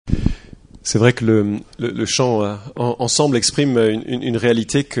C'est vrai que le chant ensemble exprime une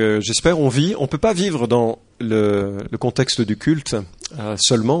réalité que j'espère on vit. On ne peut pas vivre dans le contexte du culte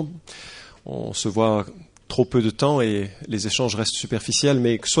seulement. On se voit trop peu de temps et les échanges restent superficiels,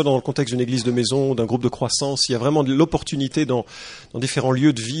 mais que ce soit dans le contexte d'une église de maison, d'un groupe de croissance, il y a vraiment de l'opportunité dans différents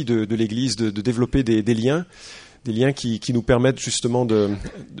lieux de vie de l'église de développer des liens qui nous permettent justement de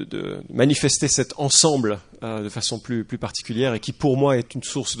manifester cet ensemble de façon plus particulière et qui pour moi est une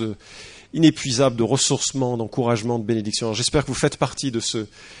source inépuisable de ressourcement, d'encouragement, de bénédiction. Alors, j'espère que vous faites partie de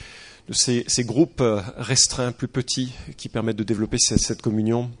ces groupes restreints, plus petits, qui permettent de développer cette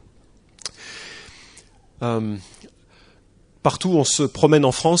communion. Partout où on se promène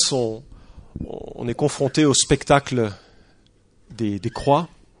en France, on est confronté au spectacle des croix.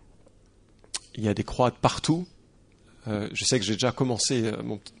 Il y a des croix de partout. Je sais que j'ai déjà commencé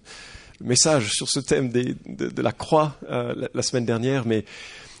mon message sur ce thème de la croix la semaine dernière, mais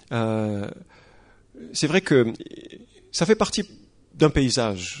c'est vrai que ça fait partie d'un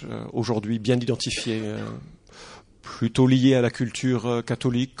paysage aujourd'hui bien identifié, plutôt lié à la culture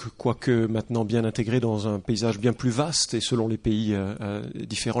catholique, quoique maintenant bien intégré dans un paysage bien plus vaste et selon les pays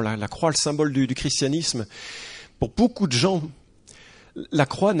différents. La croix, le symbole du christianisme. Pour beaucoup de gens, la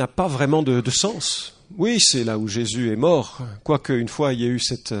croix n'a pas vraiment de sens. Oui, c'est là où Jésus est mort, quoique une fois il y a eu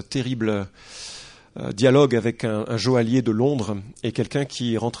cette terrible dialogue avec un joaillier de Londres et quelqu'un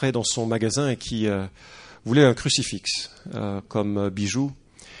qui rentrait dans son magasin et qui voulait un crucifix comme bijou.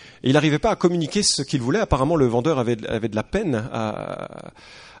 Et il n'arrivait pas à communiquer ce qu'il voulait. Apparemment, le vendeur avait de la peine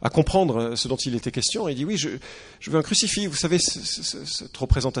à comprendre ce dont il était question. Il dit, oui, je veux un crucifix. Vous savez, cette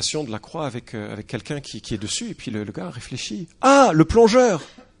représentation de la croix avec quelqu'un qui est dessus. Et puis le gars réfléchit. Ah, le plongeur!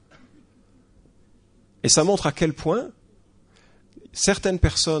 Et ça montre à quel point certaines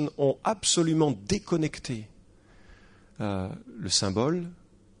personnes ont absolument déconnecté le symbole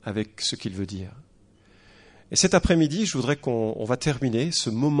avec ce qu'il veut dire. Et cet après-midi, je voudrais qu'on va terminer ce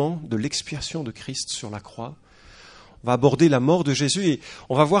moment de l'expiation de Christ sur la croix. On va aborder la mort de Jésus et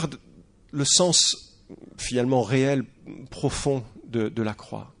on va voir le sens finalement réel, profond de la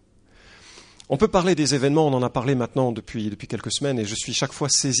croix. On peut parler des événements, on en a parlé maintenant depuis quelques semaines et je suis chaque fois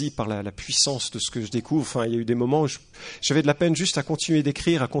saisi par la puissance de ce que je découvre. Enfin, il y a eu des moments où j'avais de la peine juste à continuer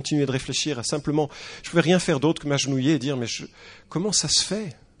d'écrire, à continuer de réfléchir, à simplement, je ne pouvais rien faire d'autre que m'agenouiller et dire, mais comment ça se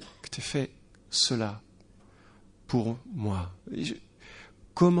fait que tu aies fait cela pour moi?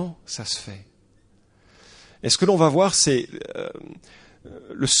 Comment ça se fait? Et ce que l'on va voir, c'est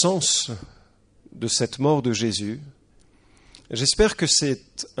le sens de cette mort de Jésus. J'espère que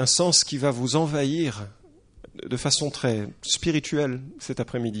c'est un sens qui va vous envahir de façon très spirituelle cet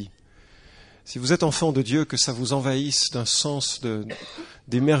après-midi. Si vous êtes enfant de Dieu, que ça vous envahisse d'un sens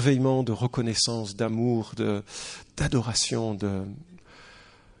d'émerveillement, de reconnaissance, d'amour, d'adoration, de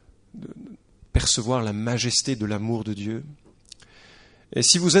percevoir la majesté de l'amour de Dieu. Et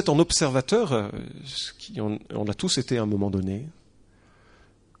si vous êtes en observateur, on a tous été à un moment donné,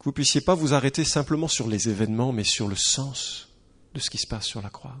 que vous ne puissiez pas vous arrêter simplement sur les événements, mais sur le sens de ce qui se passe sur la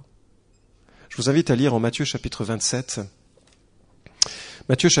croix. Je vous invite à lire en Matthieu chapitre 27.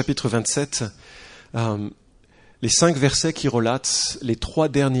 Matthieu chapitre 27, les 5 versets qui relatent les 3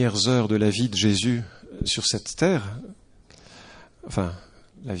 dernières heures de la vie de Jésus sur cette terre, enfin,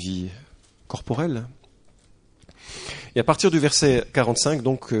 la vie corporelle. Et à partir du verset 45,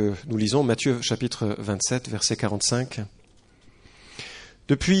 donc, nous lisons Matthieu chapitre 27, verset 45.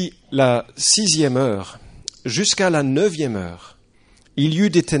 Depuis la 6e heure jusqu'à la 9e heure, il y eut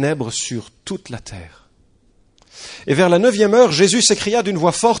des ténèbres sur toute la terre. Et vers la 9e heure, Jésus s'écria d'une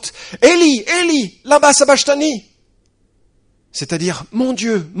voix forte, « Élie, Élie, lama sabachthani » c'est-à-dire, « Mon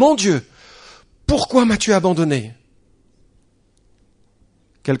Dieu, pourquoi m'as-tu abandonné »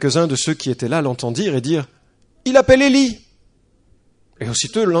 Quelques-uns de ceux qui étaient là l'entendirent et dirent, « Il appelle Élie » Et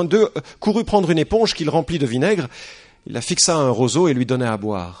aussitôt, l'un d'eux courut prendre une éponge qu'il remplit de vinaigre, il la fixa à un roseau et lui donna à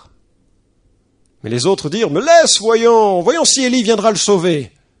boire. Mais les autres dirent, « Me laisse, voyons si Élie viendra le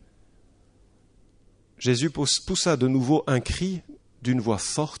sauver. » Jésus poussa de nouveau un cri d'une voix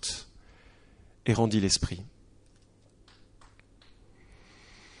forte et rendit l'esprit.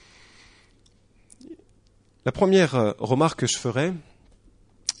 La première remarque que je ferai,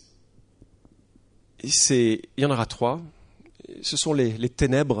 il y en aura 3. Ce sont les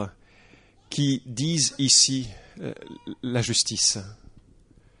ténèbres qui disent ici la justice.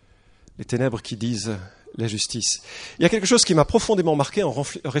 Les ténèbres qui disent la justice. Il y a quelque chose qui m'a profondément marqué en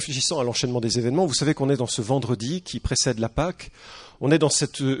réfléchissant à l'enchaînement des événements. Vous savez qu'on est dans ce vendredi qui précède la Pâque. On est dans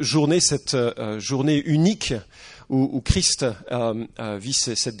cette journée unique où Christ vit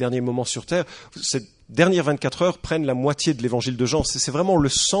ces derniers moments sur terre. Cette dernières 24 heures prennent la moitié de l'évangile de Jean. C'est vraiment le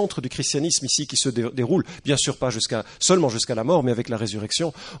centre du christianisme ici qui se déroule. Bien sûr pas seulement jusqu'à la mort, mais avec la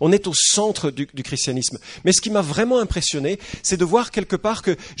résurrection. On est au centre du christianisme. Mais ce qui m'a vraiment impressionné, c'est de voir quelque part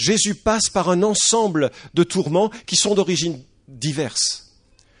que Jésus passe par un ensemble de tourments qui sont d'origine diverse.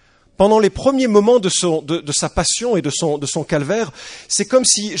 Pendant les premiers moments de sa passion et de son calvaire, c'est comme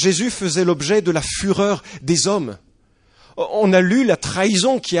si Jésus faisait l'objet de la fureur des hommes. On a lu la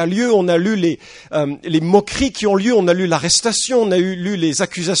trahison qui a lieu, on a lu les moqueries qui ont lieu, on a lu l'arrestation, on a lu les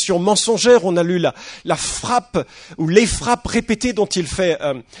accusations mensongères, on a lu la frappe ou les frappes répétées dont il fait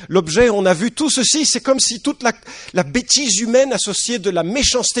l'objet. On a vu tout ceci, c'est comme si toute la bêtise humaine associée de la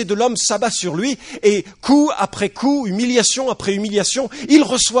méchanceté de l'homme s'abat sur lui et coup après coup, humiliation après humiliation, il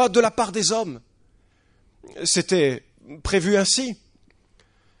reçoit de la part des hommes. C'était prévu ainsi.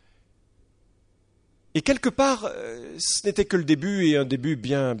 Et quelque part, ce n'était que le début, et un début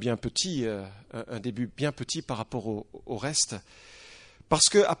bien petit, par rapport au reste. Parce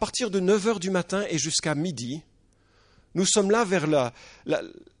qu'à partir de 9 heures du matin et jusqu'à midi, nous sommes là vers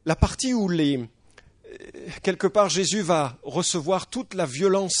la partie où quelque part Jésus va recevoir toute la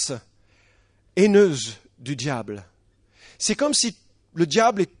violence haineuse du diable. C'est comme si le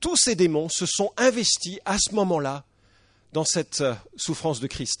diable et tous ses démons se sont investis à ce moment-là dans cette souffrance de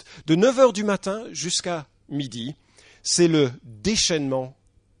Christ. De 9 heures du matin jusqu'à midi, c'est le déchaînement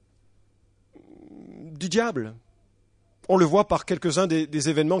du diable. On le voit par quelques-uns des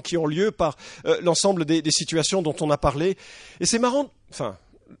événements qui ont lieu, par l'ensemble des situations dont on a parlé. Et c'est marrant,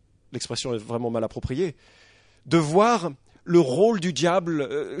 l'expression est vraiment mal appropriée, de voir le rôle du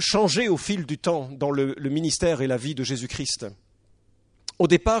diable changer au fil du temps dans le ministère et la vie de Jésus-Christ. Au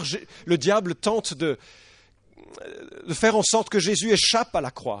départ, le diable tente de faire en sorte que Jésus échappe à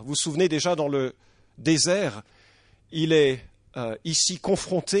la croix. Vous vous souvenez déjà dans le désert, il est ici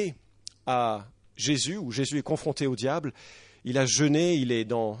confronté à Jésus, ou Jésus est confronté au diable. Il a jeûné, il est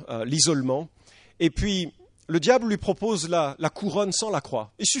dans l'isolement. Et puis, le diable lui propose la couronne sans la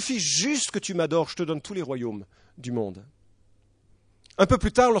croix. Il suffit juste que tu m'adores, je te donne tous les royaumes du monde. Un peu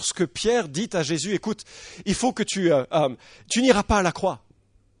plus tard, lorsque Pierre dit à Jésus, écoute, il faut que tu n'iras pas à la croix.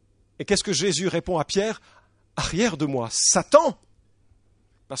 Et qu'est-ce que Jésus répond à Pierre ? Arrière de moi, Satan,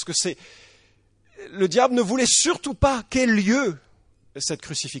 parce que le diable ne voulait surtout pas qu'ait lieu cette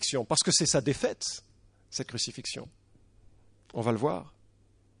crucifixion, parce que c'est sa défaite, cette crucifixion. On va le voir.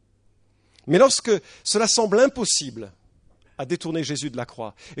 Mais lorsque cela semble impossible à détourner Jésus de la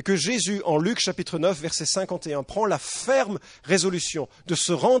croix, et que Jésus, en Luc chapitre 9, verset 51, prend la ferme résolution de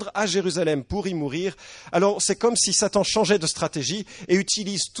se rendre à Jérusalem pour y mourir, alors c'est comme si Satan changeait de stratégie et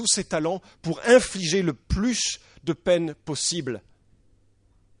utilise tous ses talents pour infliger le plus de peine possible.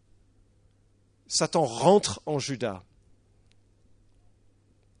 Satan rentre en Judas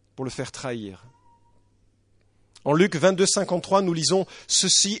pour le faire trahir. En Luc 22, 53, nous lisons «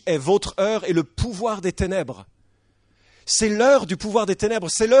 Ceci est votre heure et le pouvoir des ténèbres ». C'est l'heure du pouvoir des ténèbres,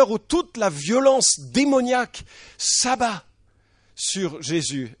 c'est l'heure où toute la violence démoniaque s'abat sur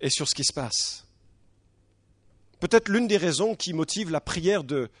Jésus et sur ce qui se passe. Peut-être l'une des raisons qui motive la prière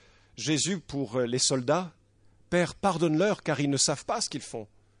de Jésus pour les soldats, « Père, pardonne-leur car ils ne savent pas ce qu'ils font ».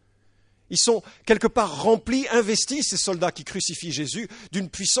 Ils sont quelque part remplis, investis, ces soldats qui crucifient Jésus, d'une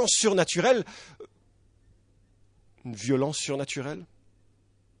puissance surnaturelle, une violence surnaturelle.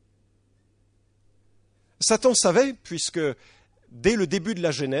 Satan savait, puisque dès le début de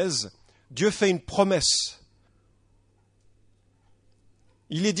la Genèse, Dieu fait une promesse.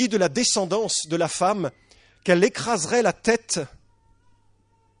 Il est dit de la descendance de la femme qu'elle écraserait la tête,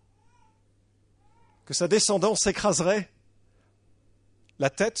 que sa descendance écraserait la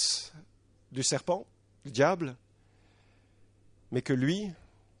tête du serpent, du diable, mais que lui,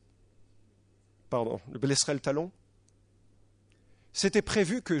 le blesserait le talon. C'était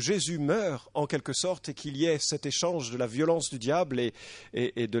prévu que Jésus meure en quelque sorte et qu'il y ait cet échange de la violence du diable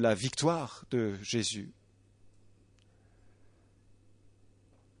et de la victoire de Jésus.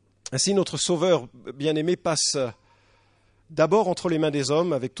 Ainsi, notre Sauveur bien-aimé passe d'abord entre les mains des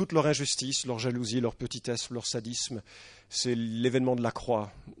hommes avec toute leur injustice, leur jalousie, leur petitesse, leur sadisme. C'est l'événement de la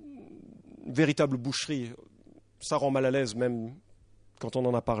croix. Une véritable boucherie. Ça rend mal à l'aise même quand on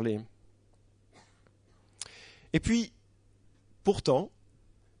en a parlé. Et puis, pourtant,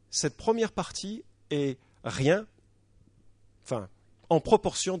 cette première partie est rien, en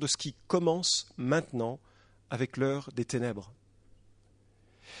proportion de ce qui commence maintenant avec l'heure des ténèbres.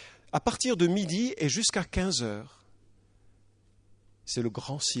 À partir de midi et jusqu'à 15 heures, c'est le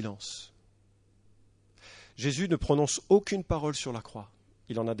grand silence. Jésus ne prononce aucune parole sur la croix.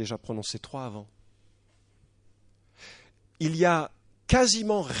 Il en a déjà prononcé 3 avant. Il y a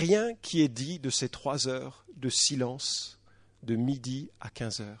quasiment rien qui est dit de ces 3 heures de silence de midi à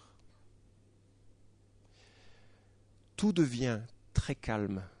 15 heures. Tout devient très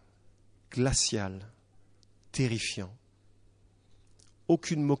calme, glacial, terrifiant.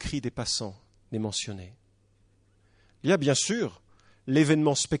 Aucune moquerie des passants n'est mentionnée. Il y a bien sûr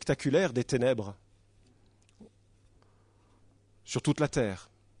l'événement spectaculaire des ténèbres sur toute la terre.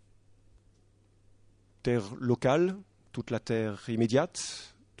 Terre locale, toute la terre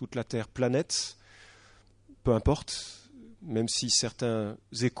immédiate, toute la terre planète, peu importe, même si certains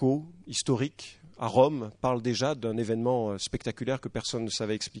échos historiques à Rome parlent déjà d'un événement spectaculaire que personne ne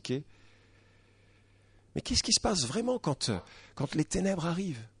savait expliquer. Mais qu'est-ce qui se passe vraiment quand les ténèbres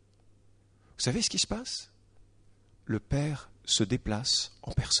arrivent ? Vous savez ce qui se passe ? Le Père se déplace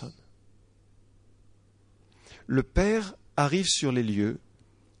en personne. Le Père arrive sur les lieux,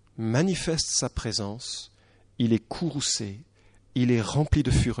 manifeste sa présence, il est courroucé, il est rempli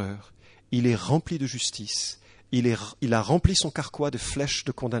de fureur, il est rempli de justice, il a rempli son carquois de flèches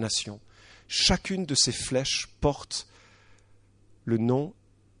de condamnation. Chacune de ces flèches porte le nom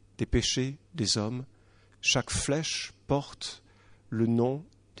des péchés des hommes. Chaque flèche porte le nom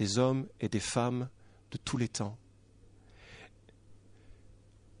des hommes et des femmes de tous les temps.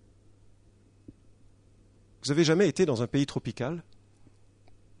 Vous n'avez jamais été dans un pays tropical,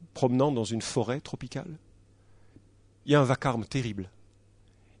 promenant dans une forêt tropicale ? Il y a un vacarme terrible.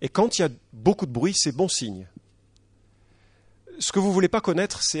 Et quand il y a beaucoup de bruit, c'est bon signe. Ce que vous ne voulez pas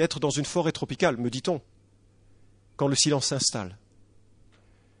connaître, c'est être dans une forêt tropicale, me dit-on, quand le silence s'installe.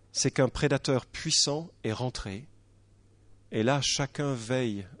 C'est qu'un prédateur puissant est rentré, et là, chacun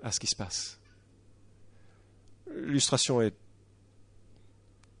veille à ce qui se passe. L'illustration est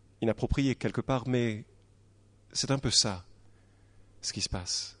inappropriée quelque part, mais c'est un peu ça, ce qui se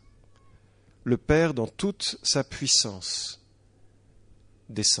passe. Le Père, dans toute sa puissance,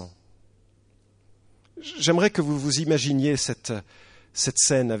 descend. J'aimerais que vous vous imaginiez cette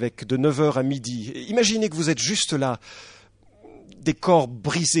scène avec de 9h à midi. Imaginez que vous êtes juste là, des corps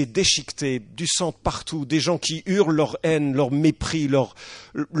brisés, déchiquetés, du sang partout, des gens qui hurlent leur haine, leur mépris, leur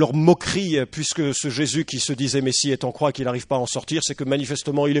moquerie, puisque ce Jésus qui se disait Messie est en croix, qu'il n'arrive pas à en sortir, c'est que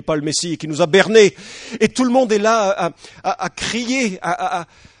manifestement il n'est pas le Messie et qu'il nous a bernés. Et tout le monde est là à crier,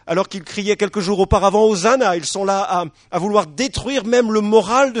 alors qu'ils criaient quelques jours auparavant Hosanna. Ils sont là à vouloir détruire même le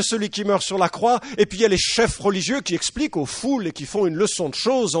moral de celui qui meurt sur la croix. Et puis il y a les chefs religieux qui expliquent aux foules et qui font une leçon de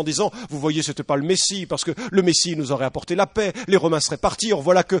choses en disant « Vous voyez, c'était pas le Messie, parce que le Messie nous aurait apporté la paix. Les Romains seraient partis. Or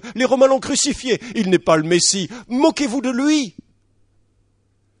voilà que les Romains l'ont crucifié. Il n'est pas le Messie. Moquez-vous de lui !»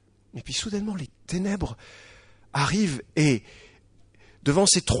 Et puis soudainement, les ténèbres arrivent et devant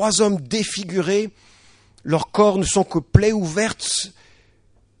ces 3 hommes défigurés, leurs corps ne sont que plaies ouvertes.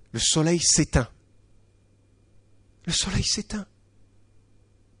 Le soleil s'éteint. Le soleil s'éteint.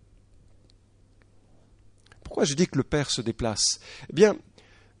 Pourquoi je dis que le Père se déplace ? Eh bien,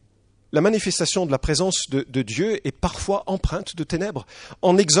 la manifestation de la présence de Dieu est parfois empreinte de ténèbres.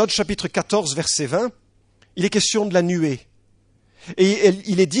 En Exode chapitre 14, verset 20, il est question de la nuée. Et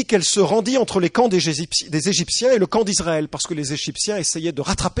il est dit qu'elle se rendit entre les camps des Égyptiens et le camp d'Israël, parce que les Égyptiens essayaient de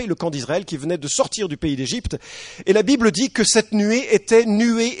rattraper le camp d'Israël qui venait de sortir du pays d'Égypte. Et la Bible dit que cette nuée était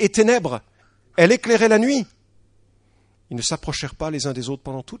nuée et ténèbres. Elle éclairait la nuit. Ils ne s'approchèrent pas les uns des autres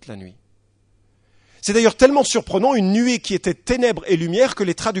pendant toute la nuit. C'est d'ailleurs tellement surprenant, une nuée qui était ténèbres et lumière, que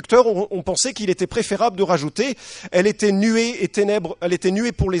les traducteurs ont pensé qu'il était préférable de rajouter « elle était nuée et ténèbres, elle était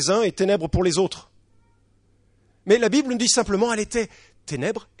nuée pour les uns et ténèbres pour les autres ». Mais la Bible nous dit simplement, elle était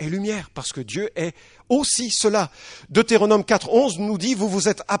ténèbres et lumière, parce que Dieu est aussi cela. Deutéronome 4.11 nous dit, vous vous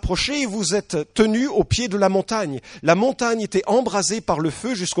êtes approchés et vous êtes tenus au pied de la montagne. La montagne était embrasée par le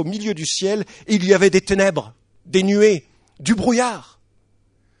feu jusqu'au milieu du ciel, et il y avait des ténèbres, des nuées, du brouillard.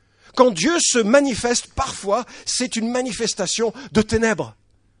 Quand Dieu se manifeste, parfois, c'est une manifestation de ténèbres.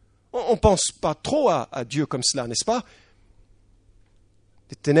 On ne pense pas trop à Dieu comme cela, n'est-ce pas ?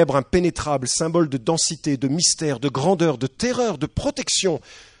 Des ténèbres impénétrables, symboles de densité, de mystère, de grandeur, de terreur, de protection,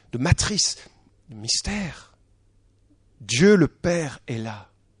 de matrice, de mystère. Dieu le Père est là.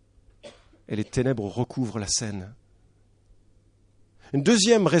 Et les ténèbres recouvrent la scène. Une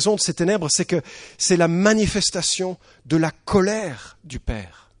deuxième raison de ces ténèbres, c'est que c'est la manifestation de la colère du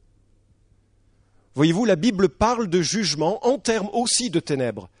Père. Voyez-vous, la Bible parle de jugement en termes aussi de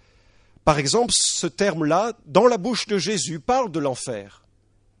ténèbres. Par exemple, ce terme-là, dans la bouche de Jésus, parle de l'enfer.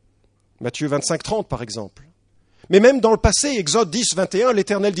 Matthieu 25, 30, par exemple. Mais même dans le passé, Exode 10, 21,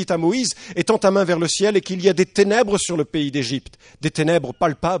 l'Éternel dit à Moïse, étends ta main vers le ciel et qu'il y a des ténèbres sur le pays d'Égypte, des ténèbres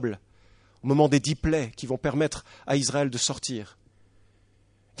palpables, au moment des 10 plaies qui vont permettre à Israël de sortir.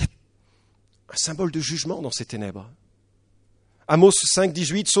 Il y a un symbole de jugement dans ces ténèbres. Amos 5,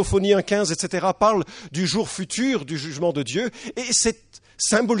 18, Sophonie 1, 15, etc. parlent du jour futur, du jugement de Dieu, et c'est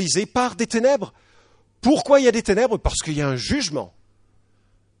symbolisé par des ténèbres. Pourquoi il y a des ténèbres? Parce qu'il y a un jugement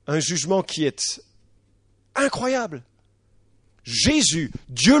qui est incroyable. Jésus,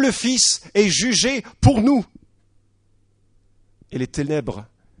 Dieu le Fils, est jugé pour nous. Et les ténèbres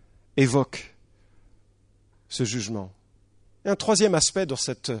évoquent ce jugement. Et un troisième aspect dans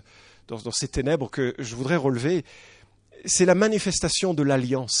ces ténèbres que je voudrais relever, c'est la manifestation de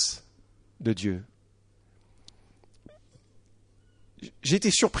l'alliance de Dieu. J'ai été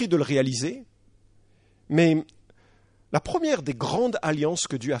surpris de le réaliser, mais la première des grandes alliances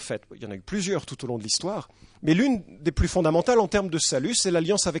que Dieu a faites, il y en a eu plusieurs tout au long de l'histoire, mais l'une des plus fondamentales en termes de salut, c'est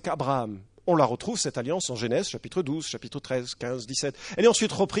l'alliance avec Abraham. On la retrouve, cette alliance, en Genèse, chapitre 12, chapitre 13, 15, 17. Elle est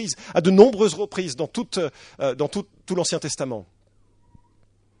ensuite reprise à de nombreuses reprises dans tout l'Ancien Testament.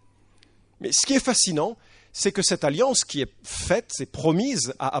 Mais ce qui est fascinant, c'est que cette alliance qui est faite, c'est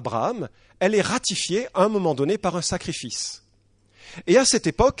promise à Abraham, elle est ratifiée à un moment donné par un sacrifice. Et à cette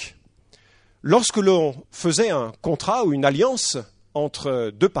époque, lorsque l'on faisait un contrat ou une alliance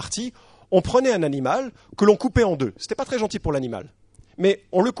entre deux parties, on prenait un animal que l'on coupait en deux. Ce n'était pas très gentil pour l'animal. Mais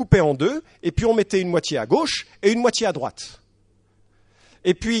on le coupait en deux, et puis on mettait une moitié à gauche et une moitié à droite.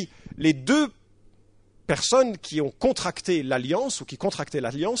 Et puis, les deux personnes qui ont contracté l'alliance, ou qui contractaient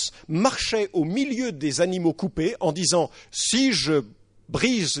l'alliance, marchaient au milieu des animaux coupés en disant « Si je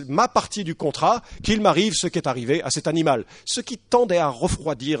brise ma partie du contrat, qu'il m'arrive ce qui est arrivé à cet animal ». Ce qui tendait à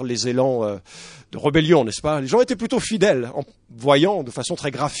refroidir les élans de rébellion, n'est-ce pas? Les gens étaient plutôt fidèles en voyant de façon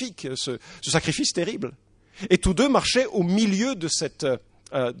très graphique ce sacrifice terrible. Et tous deux marchaient au milieu de ce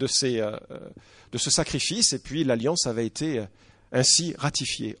sacrifice, et puis l'alliance avait été ainsi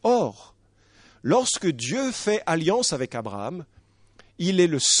ratifiée. Or, lorsque Dieu fait alliance avec Abraham, il est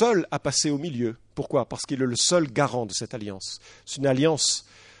le seul à passer au milieu. Pourquoi? Parce qu'il est le seul garant de cette alliance. C'est une alliance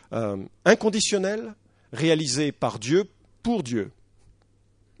inconditionnelle, réalisée par Dieu, pour Dieu,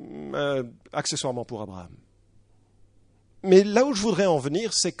 accessoirement pour Abraham. Mais là où je voudrais en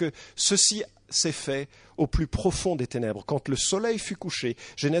venir, c'est que ceci s'est fait au plus profond des ténèbres. Quand le soleil fut couché,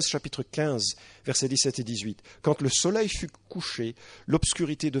 Genèse chapitre 15, versets 17 et 18, quand le soleil fut couché,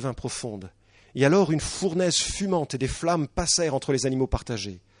 l'obscurité devint profonde. Et alors une fournaise fumante et des flammes passèrent entre les animaux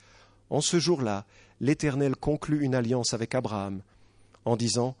partagés. En ce jour-là, l'Éternel conclut une alliance avec Abraham en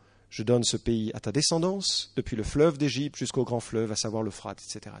disant « Je donne ce pays à ta descendance, depuis le fleuve d'Égypte jusqu'au grand fleuve, à savoir l'Euphrate,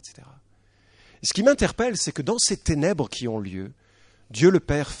 etc. etc. » Ce qui m'interpelle, c'est que dans ces ténèbres qui ont lieu, Dieu le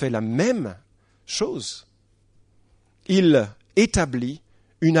Père fait la même chose. Il établit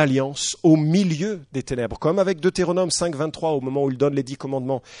une alliance au milieu des ténèbres, comme avec Deutéronome 5, 23, au moment où il donne les 10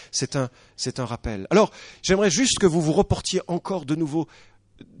 commandements. C'est un rappel. Alors, j'aimerais juste que vous vous reportiez encore de nouveau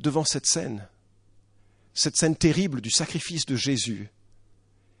devant cette scène terrible du sacrifice de Jésus.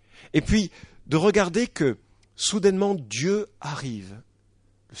 Et puis, de regarder que, soudainement, Dieu arrive.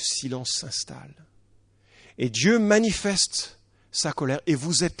 Le silence s'installe. Et Dieu manifeste sa colère, et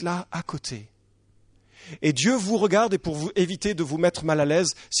vous êtes là à côté. Et Dieu vous regarde, et pour vous éviter de vous mettre mal à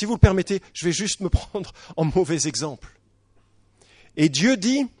l'aise, si vous le permettez, je vais juste me prendre en mauvais exemple. Et Dieu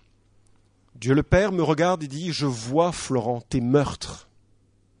dit, Dieu le Père me regarde et dit, je vois, Florent, tes meurtres,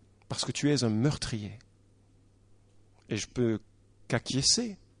 parce que tu es un meurtrier. Et je peux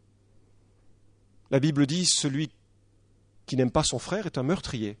qu'acquiescer. La Bible dit, celui qui n'aime pas son frère est un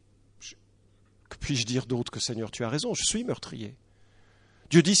meurtrier. Que puis-je dire d'autre que Seigneur, tu as raison, je suis meurtrier.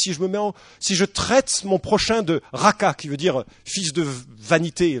 Dieu dit, si je traite mon prochain de raka, qui veut dire fils de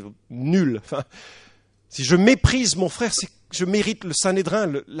vanité, nul, enfin, si je méprise mon frère, c'est que je mérite le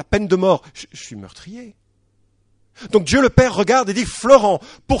Sanhédrin, la peine de mort. Je suis meurtrier. Donc Dieu le Père regarde et dit, Florent,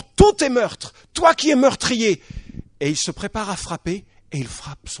 pour tous tes meurtres, toi qui es meurtrier, et il se prépare à frapper, et il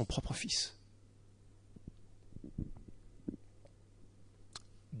frappe son propre fils.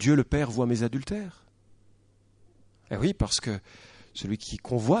 Dieu le Père voit mes adultères. Eh oui, parce que celui qui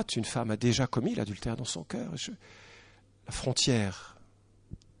convoite une femme a déjà commis l'adultère dans son cœur. La frontière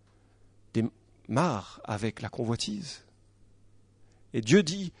démarre avec la convoitise. Et Dieu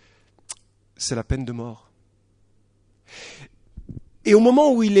dit, c'est la peine de mort. Et au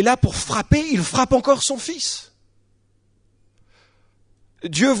moment où il est là pour frapper, il frappe encore son fils.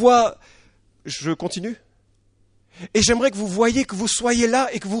 Dieu voit... Je continue ? Et j'aimerais que vous voyiez, que vous soyez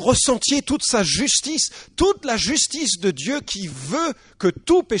là et que vous ressentiez toute sa justice, toute la justice de Dieu qui veut que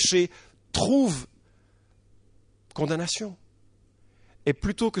tout péché trouve condamnation. Et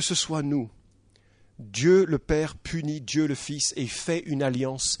plutôt que ce soit nous, Dieu le Père punit Dieu le Fils et fait une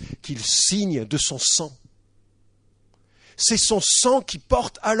alliance qu'il signe de son sang. C'est son sang qui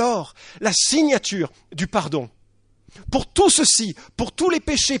porte alors la signature du pardon. Pour tout ceci, pour tous les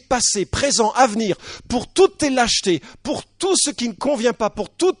péchés passés, présents, à venir, pour toutes tes lâchetés, pour tout ce qui ne convient pas, pour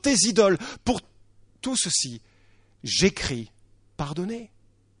toutes tes idoles, pour tout ceci, j'écris, pardonnez.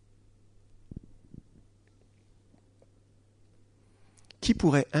 Qui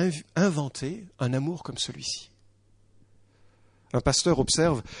pourrait inventer un amour comme celui-ci ? Un pasteur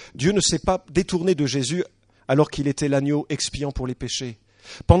observe, Dieu ne s'est pas détourné de Jésus alors qu'il était l'agneau expiant pour les péchés.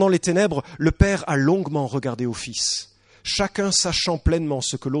 Pendant les ténèbres, le Père a longuement regardé au Fils, chacun sachant pleinement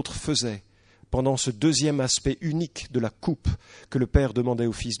ce que l'autre faisait, pendant ce deuxième aspect unique de la coupe que le Père demandait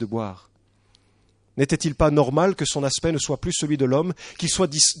au Fils de boire. N'était-il pas normal que son aspect ne soit plus celui de l'homme, qu'il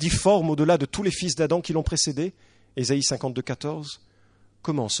soit difforme au-delà de tous les fils d'Adam qui l'ont précédé ? Ésaïe 52, 14.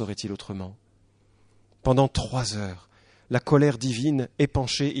 Comment serait-il autrement ? Pendant 3 heures, la colère divine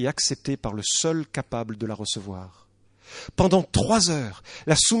épanchée et acceptée par le seul capable de la recevoir. Pendant 3 heures,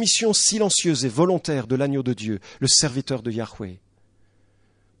 la soumission silencieuse et volontaire de l'agneau de Dieu, le serviteur de Yahweh.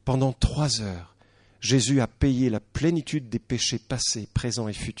 Pendant 3 heures, Jésus a payé la plénitude des péchés passés, présents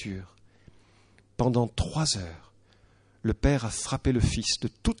et futurs. Pendant 3 heures, le Père a frappé le Fils de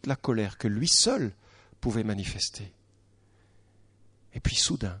toute la colère que lui seul pouvait manifester. Et puis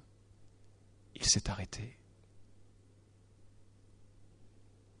soudain, il s'est arrêté.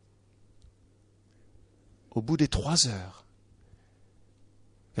 Au bout des 3 heures,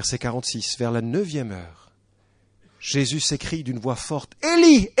 verset 46, vers la 9e heure, Jésus s'écrie d'une voix forte, «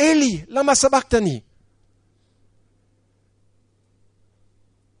 Élie, Élie, lama sabachthani »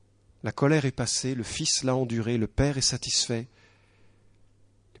 La colère est passée, le Fils l'a enduré, le Père est satisfait,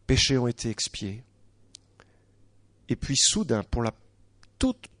 les péchés ont été expiés. Et puis soudain, pour la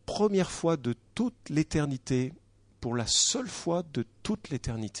toute première fois de toute l'éternité, pour la seule fois de toute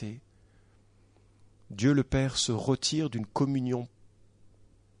l'éternité, Dieu le Père se retire d'une communion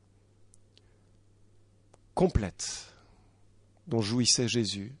complète dont jouissait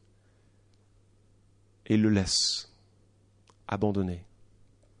Jésus et le laisse abandonner.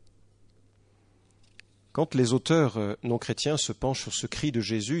 Quand les auteurs non chrétiens se penchent sur ce cri de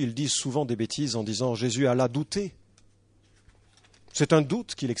Jésus, ils disent souvent des bêtises en disant « Jésus alla douter ». C'est un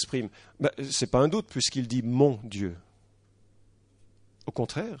doute qu'il exprime. Ce n'est pas un doute puisqu'il dit « mon Dieu ». Au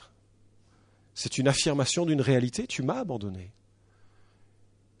contraire, c'est une affirmation d'une réalité, tu m'as abandonné.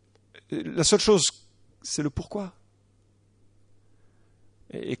 La seule chose, c'est le pourquoi.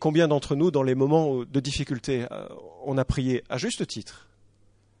 Et combien d'entre nous, dans les moments de difficulté, on a prié à juste titre ?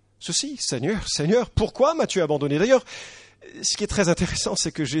 Ceci, Seigneur, Seigneur, pourquoi m'as-tu abandonné ? D'ailleurs, ce qui est très intéressant,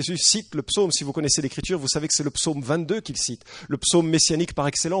 c'est que Jésus cite le psaume. Si vous connaissez l'Écriture, vous savez que c'est le psaume 22 qu'il cite, le psaume messianique par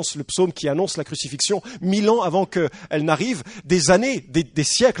excellence, le psaume qui annonce la crucifixion 1000 ans avant qu'elle n'arrive, des années, des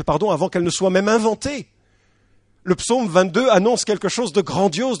siècles, avant qu'elle ne soit même inventée. Le psaume 22 annonce quelque chose de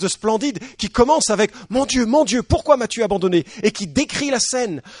grandiose, de splendide, qui commence avec « Mon Dieu, pourquoi m'as-tu abandonné ?» et qui décrit la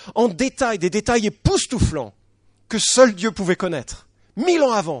scène en détail, des détails époustouflants que seul Dieu pouvait connaître, 1000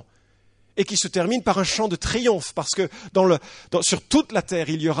 ans avant. Et qui se termine par un chant de triomphe, parce que sur toute la terre,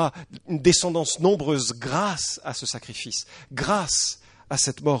 il y aura une descendance nombreuse grâce à ce sacrifice, grâce à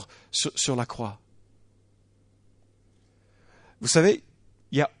cette mort sur la croix. Vous savez,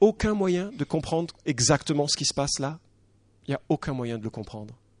 il n'y a aucun moyen de comprendre exactement ce qui se passe là. Il n'y a aucun moyen de le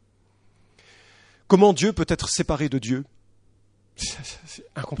comprendre. Comment Dieu peut être séparé de Dieu ? C'est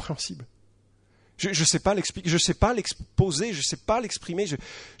incompréhensible. Je ne sais pas l'expliquer, je ne sais pas l'exposer, je ne sais pas l'exprimer,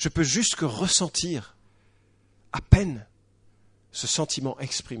 je peux juste que ressentir à peine ce sentiment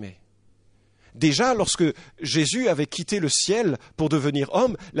exprimé. Déjà, lorsque Jésus avait quitté le ciel pour devenir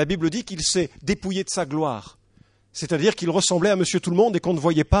homme, la Bible dit qu'il s'est dépouillé de sa gloire. C'est-à-dire qu'il ressemblait à Monsieur Tout-le-Monde et qu'on ne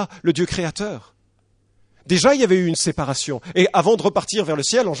voyait pas le Dieu créateur. Déjà, il y avait eu une séparation. Et avant de repartir vers le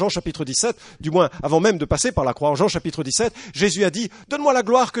ciel, en Jean chapitre 17, du moins avant même de passer par la croix, en Jean chapitre 17, Jésus a dit « Donne-moi la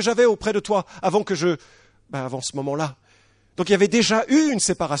gloire que j'avais auprès de toi avant ce moment-là. » Donc il y avait déjà eu une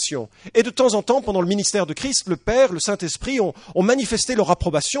séparation. Et de temps en temps, pendant le ministère de Christ, le Père, le Saint-Esprit ont manifesté leur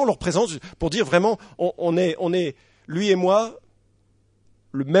approbation, leur présence, pour dire vraiment, on est lui et moi,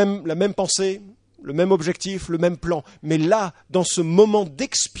 la même pensée, le même objectif, le même plan. Mais là, dans ce moment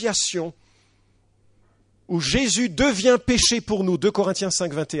d'expiation, où Jésus devient péché pour nous, 2 Corinthiens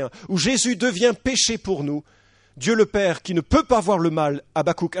 5, 21, où Jésus devient péché pour nous, Dieu le Père, qui ne peut pas voir le mal,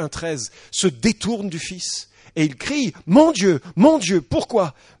 Habakkuk 1, 13, se détourne du Fils et il crie « Mon Dieu,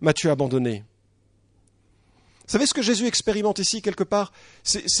 pourquoi m'as-tu abandonné ?» Vous savez ce que Jésus expérimente ici quelque part ?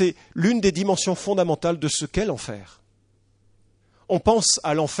 C'est l'une des dimensions fondamentales de ce qu'est l'enfer. On pense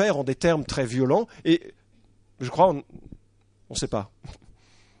à l'enfer en des termes très violents et je crois, on ne sait pas.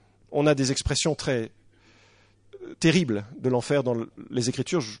 On a des expressions très terrible de l'enfer dans les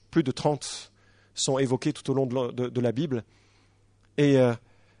Écritures, plus de 30 sont évoqués tout au long de la Bible.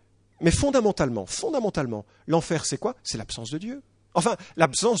 Mais fondamentalement, l'enfer, c'est quoi? C'est l'absence de Dieu. Enfin,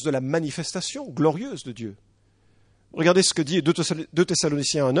 l'absence de la manifestation glorieuse de Dieu. Regardez ce que dit 2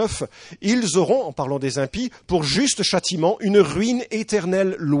 Thessaloniciens 1,9. Ils auront, en parlant des impies, pour juste châtiment, une ruine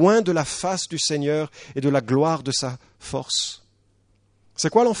éternelle loin de la face du Seigneur et de la gloire de sa force. C'est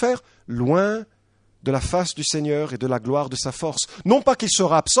quoi l'enfer? Loin de la face du Seigneur et de la gloire de sa force. Non pas qu'il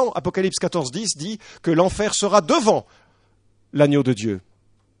sera absent, Apocalypse 14,10 dit que l'enfer sera devant l'agneau de Dieu.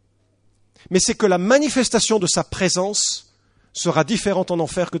 Mais c'est que la manifestation de sa présence sera différente en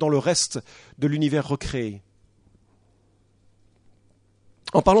enfer que dans le reste de l'univers recréé.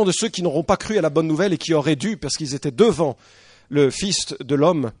 En parlant de ceux qui n'auront pas cru à la bonne nouvelle et qui auraient dû, parce qu'ils étaient devant le Fils de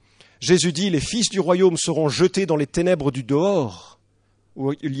l'homme, Jésus dit, les fils du royaume seront jetés dans les ténèbres du dehors,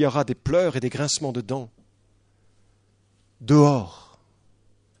 où il y aura des pleurs et des grincements de dents. Dehors,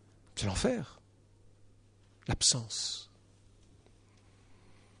 c'est l'enfer, l'absence.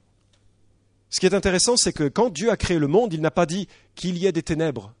 Ce qui est intéressant, c'est que quand Dieu a créé le monde, il n'a pas dit qu'il y ait des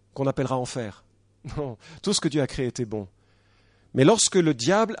ténèbres qu'on appellera enfer. Non, tout ce que Dieu a créé était bon. Mais lorsque le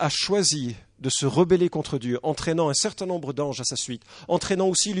diable a choisi de se rebeller contre Dieu, entraînant un certain nombre d'anges à sa suite, entraînant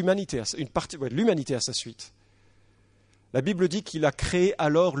aussi une partie de l'humanité à sa suite, la Bible dit qu'il a créé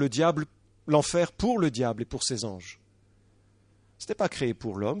alors l'enfer pour le diable et pour ses anges. Ce n'était pas créé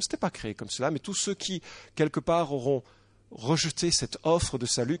pour l'homme, ce n'était pas créé comme cela, mais tous ceux qui, quelque part, auront rejeté cette offre de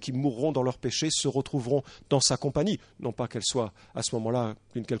salut, qui mourront dans leur péché, se retrouveront dans sa compagnie. Non pas qu'elle soit, à ce moment-là,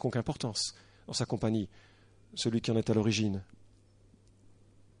 d'une quelconque importance, dans sa compagnie, celui qui en est à l'origine.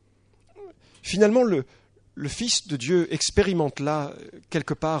 Finalement, le Fils de Dieu expérimente là,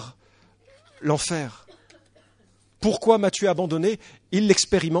 quelque part, l'enfer. Pourquoi m'as-tu abandonné? Il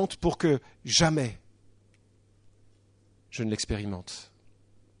l'expérimente pour que jamais je ne l'expérimente.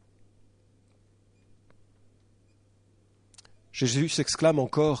 Jésus s'exclame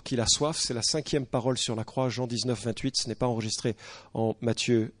encore qu'il a soif, c'est la 5e parole sur la croix, Jean 19, 28, ce n'est pas enregistré en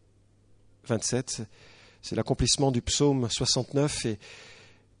Matthieu 27, c'est l'accomplissement du psaume 69 et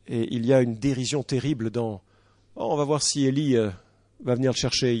il y a une dérision terrible dans... on va voir si Élie va venir le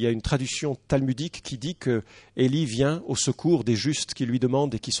chercher. Il y a une traduction talmudique qui dit que Élie vient au secours des justes qui lui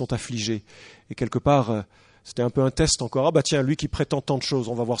demandent et qui sont affligés. Et quelque part, c'était un peu un test encore. Ah bah tiens, lui qui prétend tant de choses,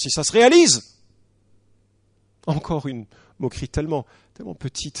 on va voir si ça se réalise. Encore une moquerie tellement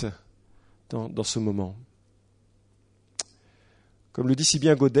petite dans ce moment. Comme le dit si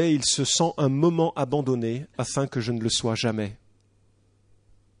bien Godet, il se sent un moment abandonné afin que je ne le sois jamais.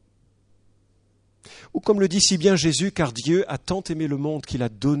 Ou comme le dit si bien Jésus, car Dieu a tant aimé le monde qu'il a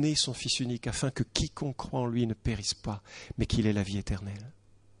donné son Fils unique afin que quiconque croit en lui ne périsse pas, mais qu'il ait la vie éternelle.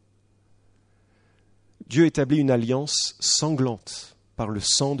 Dieu établit une alliance sanglante par le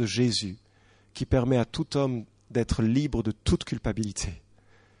sang de Jésus qui permet à tout homme d'être libre de toute culpabilité.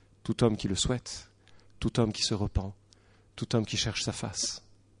 Tout homme qui le souhaite, tout homme qui se repent, tout homme qui cherche sa face.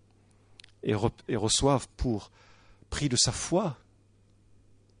 Et reçoivent pour prix de sa foi,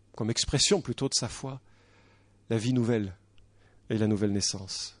 comme expression plutôt de sa foi, la vie nouvelle et la nouvelle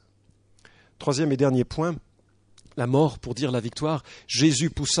naissance. 3e et dernier point, la mort pour dire la victoire. Jésus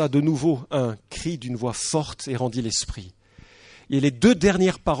poussa de nouveau un cri d'une voix forte et rendit l'esprit. Et les 2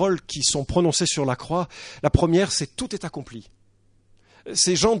 dernières paroles qui sont prononcées sur la croix, la première, c'est « tout est accompli ».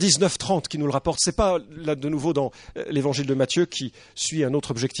 C'est Jean 19, 30 qui nous le rapporte. Ce n'est pas là de nouveau dans l'évangile de Matthieu qui suit un autre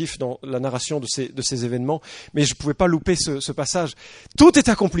objectif dans la narration de ces événements, mais je ne pouvais pas louper ce passage. Tout est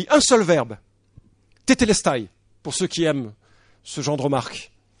accompli, un seul verbe. Tétélestai, pour ceux qui aiment ce genre de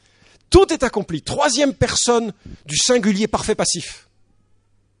remarque. Tout est accompli. 3e personne du singulier parfait passif.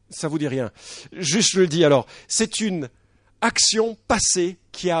 Ça vous dit rien. Juste je le dis alors. C'est une action passée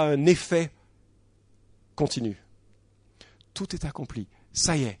qui a un effet continu. Tout est accompli.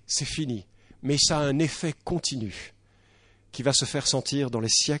 Ça y est, c'est fini. Mais ça a un effet continu qui va se faire sentir dans les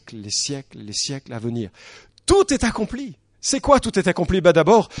siècles à venir. Tout est accompli. C'est quoi tout est accompli?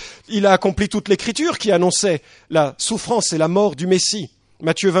 D'abord, il a accompli toute l'écriture qui annonçait la souffrance et la mort du Messie.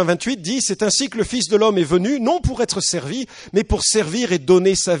 Matthieu 20, 28 dit « C'est ainsi que le Fils de l'homme est venu, non pour être servi, mais pour servir et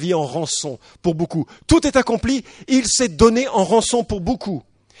donner sa vie en rançon pour beaucoup. » Tout est accompli, il s'est donné en rançon pour beaucoup.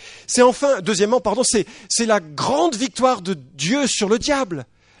 Deuxièmement, c'est la grande victoire de Dieu sur le diable.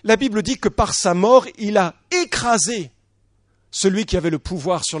 La Bible dit que par sa mort, il a écrasé celui qui avait le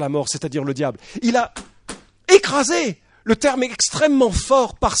pouvoir sur la mort, c'est-à-dire le diable. Il a écrasé, le terme est extrêmement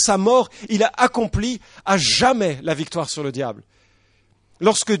fort, par sa mort, il a accompli à jamais la victoire sur le diable.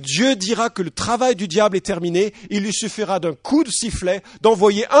 Lorsque Dieu dira que le travail du diable est terminé, il lui suffira d'un coup de sifflet,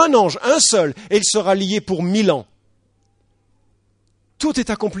 d'envoyer un ange, un seul, et il sera lié pour 1000 ans. Tout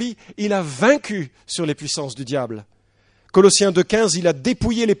est accompli. Il a vaincu sur les puissances du diable. Colossiens 2,15, il a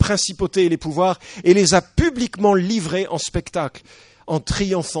dépouillé les principautés et les pouvoirs et les a publiquement livrés en spectacle, en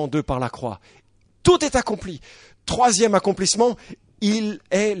triomphant d'eux par la croix. Tout est accompli. Troisième accomplissement, il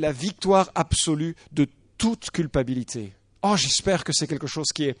est la victoire absolue de toute culpabilité. Oh, j'espère que c'est quelque chose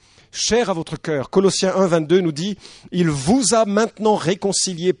qui est cher à votre cœur. Colossiens 1,22 nous dit « Il vous a maintenant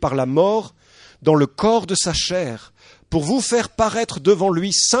réconciliés par la mort dans le corps de sa chair, pour vous faire paraître devant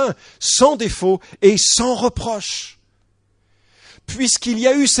lui saint, sans défaut et sans reproche. » Puisqu'il y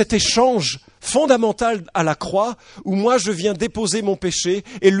a eu cet échange fondamental à la croix, où moi je viens déposer mon péché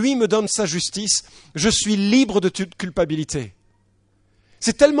et lui me donne sa justice, je suis libre de toute culpabilité.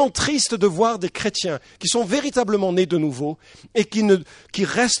 C'est tellement triste de voir des chrétiens qui sont véritablement nés de nouveau et qui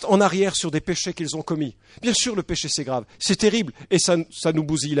restent en arrière sur des péchés qu'ils ont commis. Bien sûr, le péché c'est grave, c'est terrible et ça nous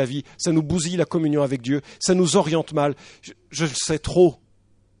bousille la vie, ça nous bousille la communion avec Dieu, ça nous oriente mal. Je le sais trop.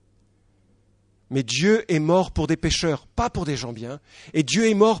 Mais Dieu est mort pour des pécheurs, pas pour des gens bien. Et Dieu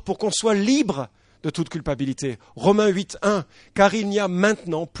est mort pour qu'on soit libre de toute culpabilité. Romains 8,1, car il n'y a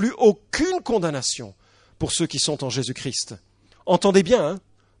maintenant plus aucune condamnation pour ceux qui sont en Jésus-Christ. Entendez bien, hein,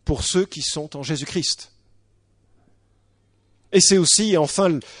 pour ceux qui sont en Jésus-Christ. Et c'est aussi,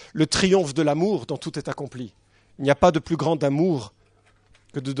 enfin, le triomphe de l'amour dont tout est accompli. Il n'y a pas de plus grand amour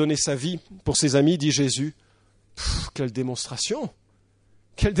que de donner sa vie pour ses amis, dit Jésus. Quelle démonstration!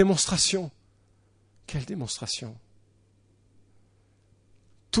 Quelle démonstration! Quelle démonstration!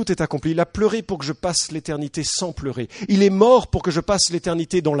 Tout est accompli. Il a pleuré pour que je passe l'éternité sans pleurer. Il est mort pour que je passe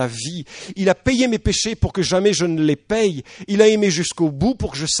l'éternité dans la vie. Il a payé mes péchés pour que jamais je ne les paye. Il a aimé jusqu'au bout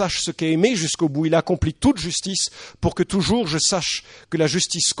pour que je sache ce qu'est aimer jusqu'au bout. Il a accompli toute justice pour que toujours je sache que la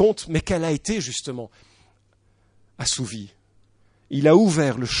justice compte, mais qu'elle a été justement assouvie. Il a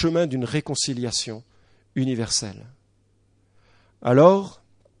ouvert le chemin d'une réconciliation universelle. Alors,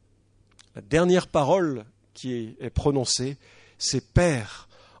 la dernière parole qui est prononcée, c'est « Père,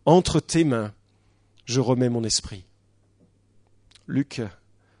 entre tes mains, je remets mon esprit ». Luc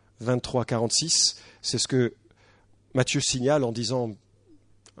 23, 46, c'est ce que Matthieu signale en disant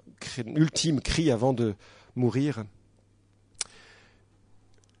ultime cri avant de mourir.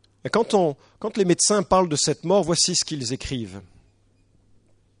 Et quand les médecins parlent de cette mort, voici ce qu'ils écrivent.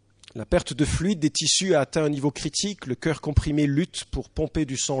 La perte de fluide des tissus a atteint un niveau critique. Le cœur comprimé lutte pour pomper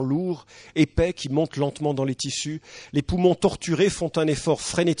du sang lourd, épais, qui monte lentement dans les tissus. Les poumons torturés font un effort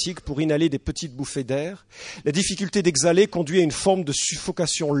frénétique pour inhaler des petites bouffées d'air. La difficulté d'exhaler conduit à une forme de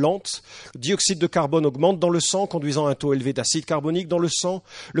suffocation lente. Le dioxyde de carbone augmente dans le sang, conduisant à un taux élevé d'acide carbonique dans le sang.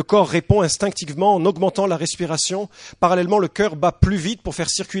 Le corps répond instinctivement en augmentant la respiration. Parallèlement, le cœur bat plus vite pour faire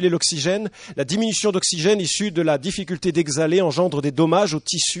circuler l'oxygène. La diminution d'oxygène issue de la difficulté d'exhaler engendre des dommages aux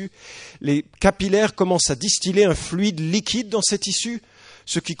tissus. Les capillaires commencent à distiller un fluide liquide dans ces tissus,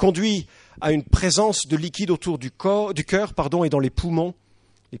 ce qui conduit à une présence de liquide autour du cœur et dans les poumons.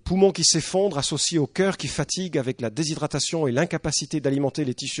 Les poumons qui s'effondrent associés au cœur qui fatigue avec la déshydratation et l'incapacité d'alimenter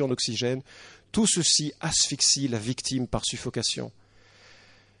les tissus en oxygène. Tout ceci asphyxie la victime par suffocation.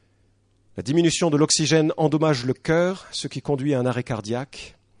 La diminution de l'oxygène endommage le cœur, ce qui conduit à un arrêt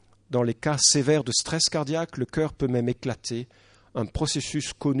cardiaque. Dans les cas sévères de stress cardiaque, le cœur peut même éclater. Un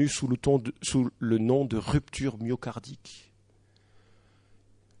processus connu sous le nom de rupture myocardique.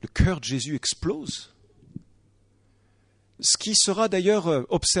 Le cœur de Jésus explose. Ce qui sera d'ailleurs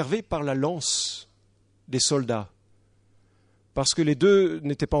observé par la lance des soldats. Parce que les deux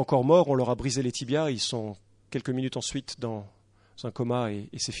n'étaient pas encore morts, on leur a brisé les tibias, ils sont quelques minutes ensuite dans un coma et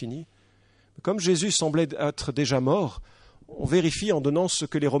c'est fini. Comme Jésus semblait être déjà mort, on vérifie en donnant ce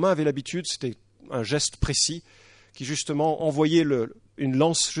que les Romains avaient l'habitude, c'était un geste précis, qui justement envoyait une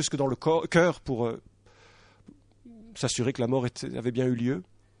lance jusque dans le cœur pour s'assurer que la mort avait bien eu lieu.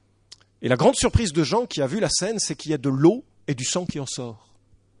 Et la grande surprise de Jean qui a vu la scène, c'est qu'il y a de l'eau et du sang qui en sort,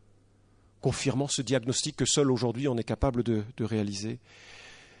 confirmant ce diagnostic que seul aujourd'hui on est capable de réaliser.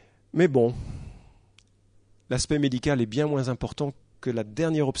 Mais bon, l'aspect médical est bien moins important que la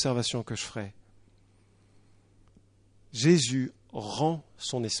dernière observation que je ferai. Jésus rend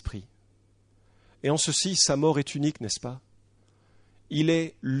son esprit. Et en ceci, sa mort est unique, n'est-ce pas?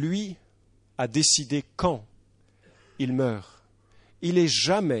 Lui, a décidé quand il meurt. Il n'est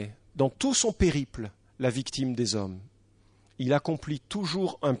jamais, dans tout son périple, la victime des hommes. Il accomplit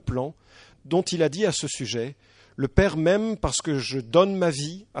toujours un plan dont il a dit à ce sujet, « Le Père m'aime parce que je donne ma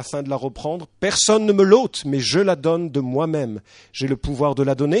vie afin de la reprendre. Personne ne me l'ôte, mais je la donne de moi-même. J'ai le pouvoir de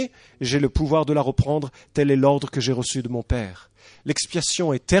la donner, j'ai le pouvoir de la reprendre. Tel est l'ordre que j'ai reçu de mon Père. »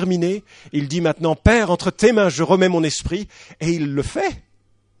 L'expiation est terminée. Il dit maintenant, « Père, entre tes mains, je remets mon esprit. » Et il le fait,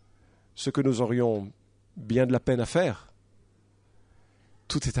 ce que nous aurions bien de la peine à faire.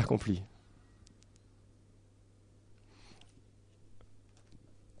 tout est accompli.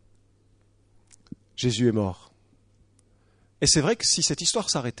 Jésus est mort. Et c'est vrai que si cette histoire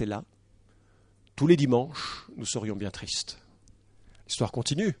s'arrêtait là, tous les dimanches, nous serions bien tristes. L'histoire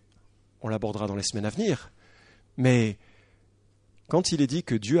continue, on l'abordera dans les semaines à venir, mais quand il est dit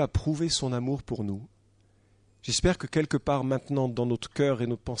que Dieu a prouvé son amour pour nous, j'espère que quelque part maintenant dans notre cœur et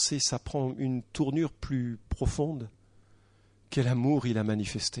nos pensées, ça prend une tournure plus profonde. Quel amour il a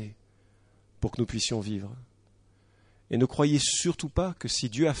manifesté pour que nous puissions vivre. Et ne croyez surtout pas que si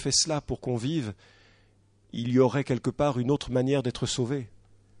Dieu a fait cela pour qu'on vive, il y aurait quelque part une autre manière d'être sauvé.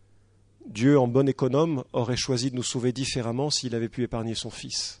 Dieu, en bon économe, aurait choisi de nous sauver différemment s'il avait pu épargner son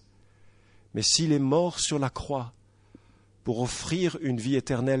Fils. Mais s'il est mort sur la croix pour offrir une vie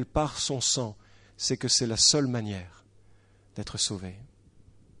éternelle par son sang, c'est que c'est la seule manière d'être sauvé.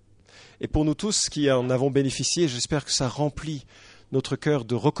 Et pour nous tous qui en avons bénéficié, j'espère que ça remplit notre cœur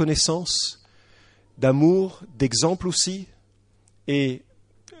de reconnaissance, d'amour, d'exemple aussi, et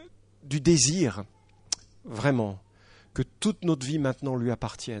du désir, vraiment, que toute notre vie maintenant lui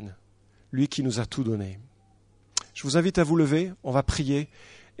appartienne, lui qui nous a tout donné. Je vous invite à vous lever, on va prier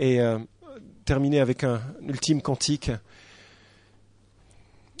et terminer avec un ultime cantique.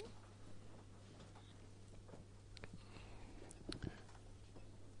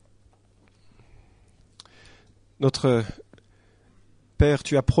 Notre Père,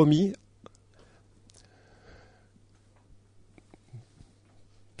 tu as promis,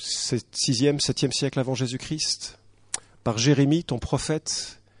 6e, 7e siècle avant Jésus-Christ, par Jérémie, ton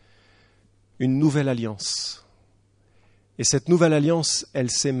prophète, une nouvelle alliance. Et cette nouvelle alliance,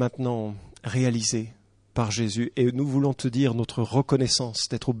 elle s'est maintenant réalisée par Jésus. Et nous voulons te dire notre reconnaissance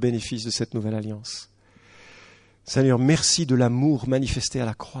d'être au bénéfice de cette nouvelle alliance. Seigneur, merci de l'amour manifesté à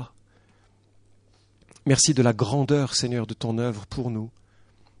la croix. Merci de la grandeur, Seigneur, de ton œuvre pour nous.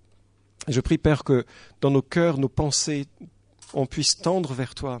 Et je prie, Père, que dans nos cœurs, nos pensées, on puisse tendre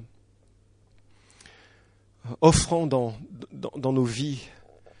vers toi, offrant dans nos vies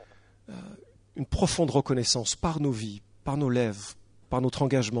une profonde reconnaissance par nos vies, par nos lèvres, par notre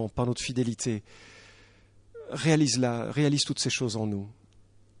engagement, par notre fidélité. Réalise toutes ces choses en nous.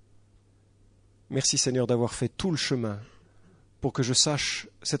 Merci, Seigneur, d'avoir fait tout le chemin pour que je sache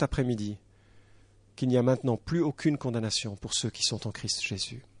cet après-midi qu'il n'y a maintenant plus aucune condamnation pour ceux qui sont en Christ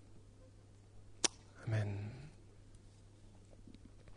Jésus. Amen.